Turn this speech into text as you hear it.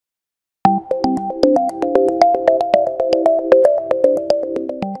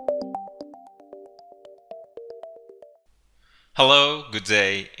Hello, good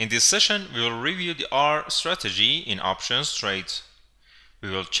day. In this session, we will review the R strategy in options trades.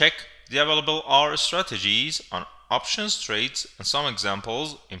 We will check the available R strategies on options trades and some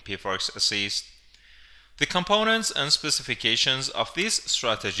examples in PFOREX Assist. The components and specifications of this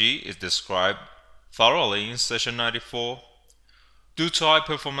strategy is described thoroughly in session 94. Due to high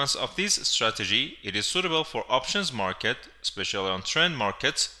performance of this strategy, it is suitable for options market, especially on trend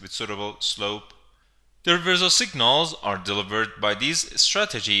markets with suitable slope. The reversal signals are delivered by these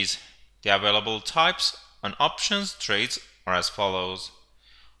strategies. The available types on options trades are as follows.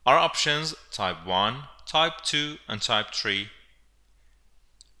 R options type 1, type 2 and type 3.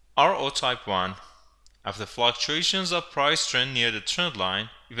 RO type 1. After fluctuations of price trend near the trend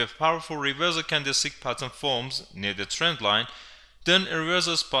line, if a powerful reversal candlestick pattern forms near the trend line, then a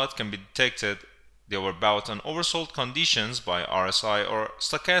reversal spot can be detected. The overbought and oversold conditions by RSI or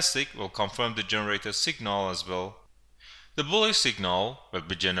stochastic will confirm the generated signal as well. The bullish signal will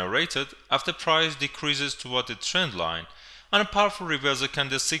be generated after price decreases toward the trend line and a powerful reversal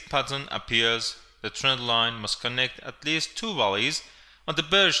candlestick pattern appears. The trend line must connect at least two valleys on the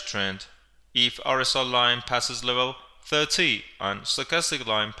bearish trend. If RSI line passes level 30 and stochastic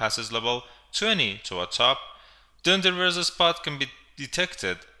line passes level 20 toward top, then the reversal spot can be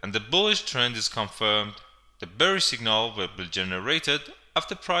detected and the bullish trend is confirmed. The bearish signal will be generated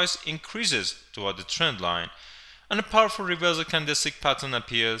after price increases toward the trend line and a powerful reversal candlestick pattern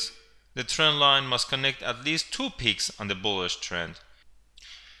appears. The trend line must connect at least two peaks on the bullish trend.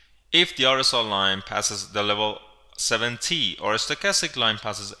 If the RSI line passes the level 70 or a stochastic line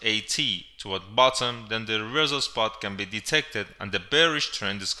passes 80 toward bottom, then the reversal spot can be detected and the bearish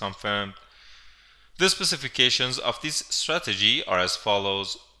trend is confirmed. The specifications of this strategy are as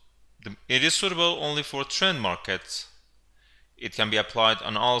follows. It is suitable only for trend markets. It can be applied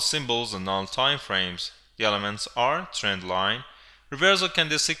on all symbols and all time frames. The elements are trend line, reversal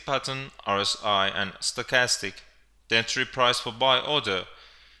candlestick pattern, RSI, and stochastic. The entry price for buy order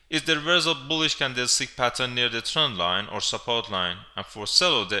is the reversal bullish candlestick pattern near the trend line or support line, and for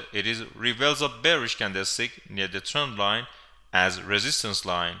sell order it is reversal bearish candlestick near the trend line as resistance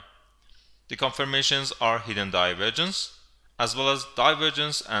line. The confirmations are hidden divergence as well as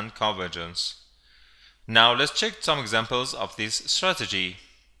divergence and convergence. Now let's check some examples of this strategy.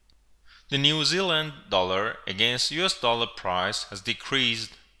 The New Zealand dollar against US dollar price has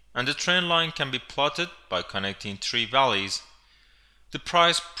decreased and the trend line can be plotted by connecting three valleys. The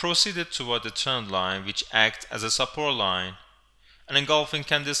price proceeded toward the trend line which acts as a support line. An engulfing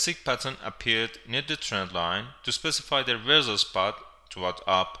candlestick pattern appeared near the trend line to specify the reversal spot toward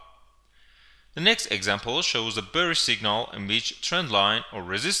up. The next example shows a bearish signal in which trend line or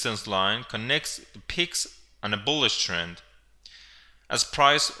resistance line connects the peaks on a bullish trend. As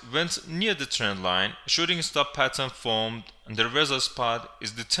price went near the trend line, a shooting star pattern formed and the reversal spot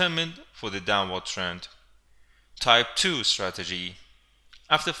is determined for the downward trend. Type 2 strategy.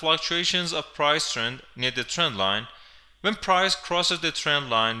 After fluctuations of price trend near the trend line, when price crosses the trend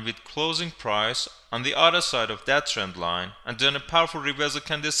line with closing price on the other side of that trend line and then a powerful reversal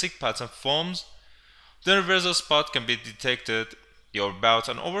candlestick pattern forms, the reversal spot can be detected. The overbought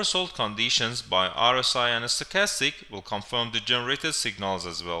and oversold conditions by RSI and stochastic will confirm the generated signals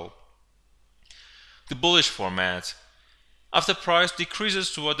as well. The bullish format. After price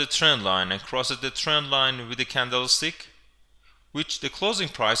decreases toward the trend line and crosses the trend line with a candlestick, which the closing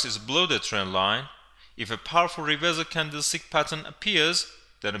price is below the trend line, if a powerful reversal candlestick pattern appears,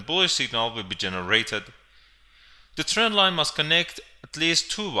 then a bullish signal will be generated. The trend line must connect at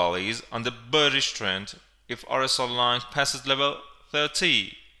least two valleys on the bearish trend. If RSI line passes level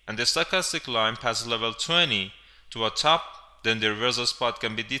 30 and the stochastic line passes level 20 toward top, then the reversal spot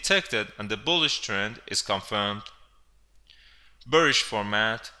can be detected and the bullish trend is confirmed. Bearish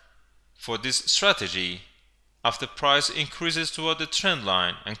format. For this strategy, after price increases toward the trend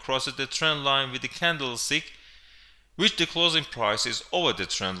line and crosses the trend line with the candlestick, which the closing price is over the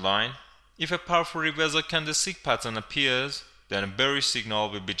trend line, if a powerful reversal candlestick pattern appears, then a bearish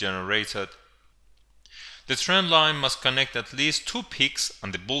signal will be generated. The trend line must connect at least two peaks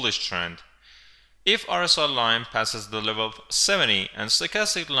on the bullish trend. If RSI line passes the level 70 and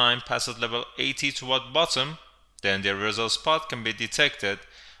stochastic line passes level 80 toward bottom, then the reversal spot can be detected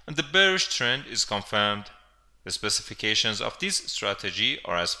and the bearish trend is confirmed. The specifications of this strategy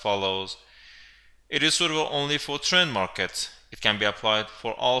are as follows. It is suitable only for trend markets. It can be applied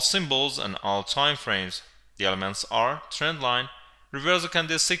for all symbols and all time frames. The elements are trend line, reversal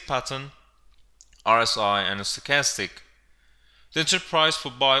candlestick pattern, RSI and stochastic. The entry price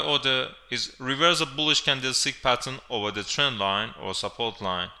for buy order is reversal bullish candlestick pattern over the trend line or support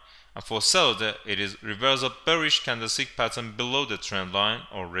line And for seller, it is reverse of bearish candlestick pattern below the trend line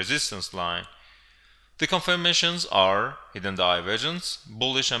or resistance line. The confirmations are hidden divergence,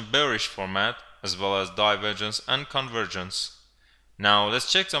 bullish and bearish format, as well as divergence and convergence. Now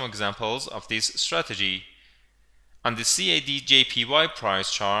let's check some examples of this strategy. On the CAD-JPY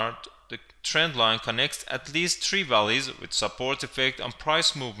price chart, the trend line connects at least 3 valleys with support effect on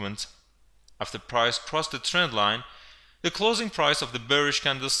price movement. After price crossed the trend line, the closing price of the bearish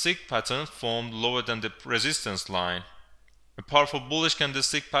candlestick pattern formed lower than the resistance line. A powerful bullish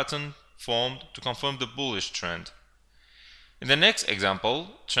candlestick pattern formed to confirm the bullish trend. In the next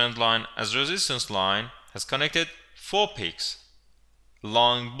example, trend line as resistance line has connected 4 peaks. A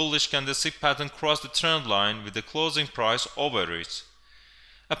long bullish candlestick pattern crossed the trend line with the closing price over it.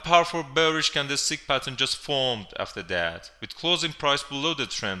 A powerful bearish candlestick pattern just formed after that, with closing price below the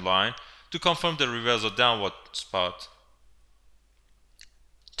trend line to confirm the reversal downward spot.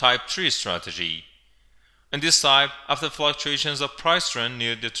 Type 3 strategy. In this type, after fluctuations of price trend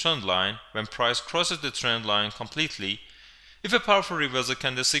near the trend line, when price crosses the trend line completely, if a powerful reversal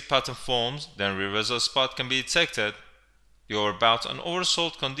candlestick pattern forms, then reversal spot can be detected. The overbought and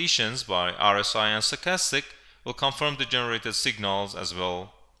oversold conditions by RSI and stochastic will confirm the generated signals as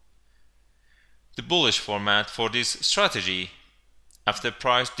well. The bullish format for this strategy. After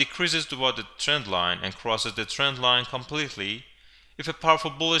price decreases toward the trend line and crosses the trend line completely, if a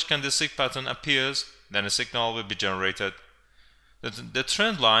powerful bullish candlestick pattern appears, then a signal will be generated. The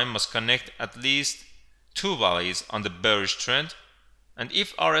trend line must connect at least 2 valleys on the bearish trend, and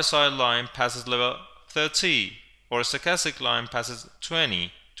if RSI line passes level 30 or a stochastic line passes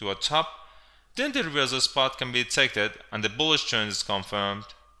 20 to a top, then the reversal spot can be detected and the bullish trend is confirmed.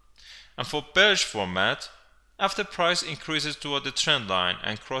 And for bearish format, after price increases toward the trend line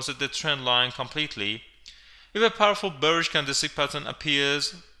and crosses the trend line completely, if a powerful bearish candlestick pattern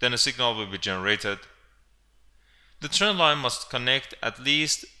appears, then a signal will be generated. The trend line must connect at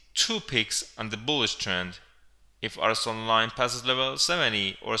least 2 peaks on the bullish trend. If RSI line passes level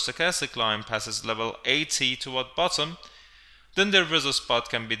 70 or stochastic line passes level 80 toward bottom, then the reversal spot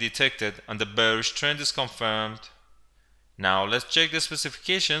can be detected and the bearish trend is confirmed. Now let's check the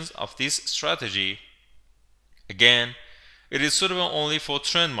specifications of this strategy. Again, it is suitable only for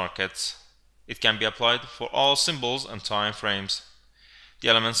trend markets. It can be applied for all symbols and time frames. The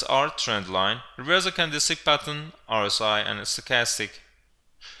elements are trend line, reversal candlestick pattern, RSI, and stochastic.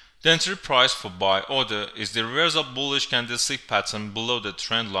 The entry price for buy order is the reversal bullish candlestick pattern below the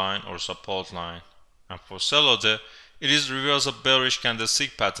trend line or support line. And for sell order, it is reversal bearish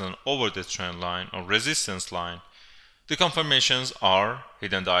candlestick pattern over the trend line or resistance line. The confirmations are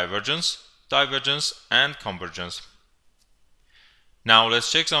hidden divergence, divergence, and convergence. Now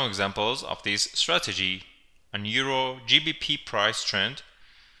let's check some examples of this strategy. On Euro GBP price trend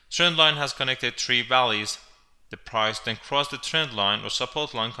line has connected 3 valleys. The price then crossed the trend line or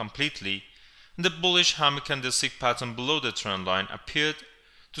support line completely, and the bullish hammer candlestick pattern below the trend line appeared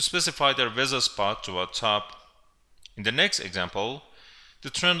to specify the reversal spot toward top. In the next example, the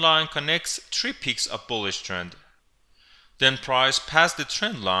trend line connects 3 peaks of bullish trend. Then price passed the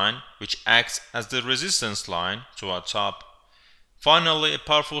trend line, which acts as the resistance line, toward top. Finally, a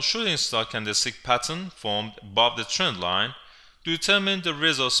powerful shooting star candlestick pattern formed above the trend line to determine the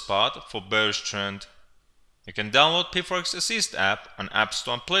reversal spot for bearish trend. You can download PFOREX Assist app on App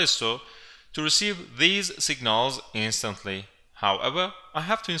Store and Play Store to receive these signals instantly. However, I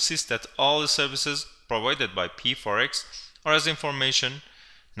have to insist that all the services provided by PFOREX are as information,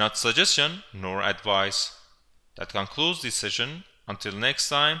 not suggestion nor advice. That concludes this session. Until next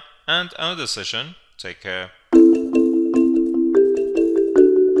time and another session, take care.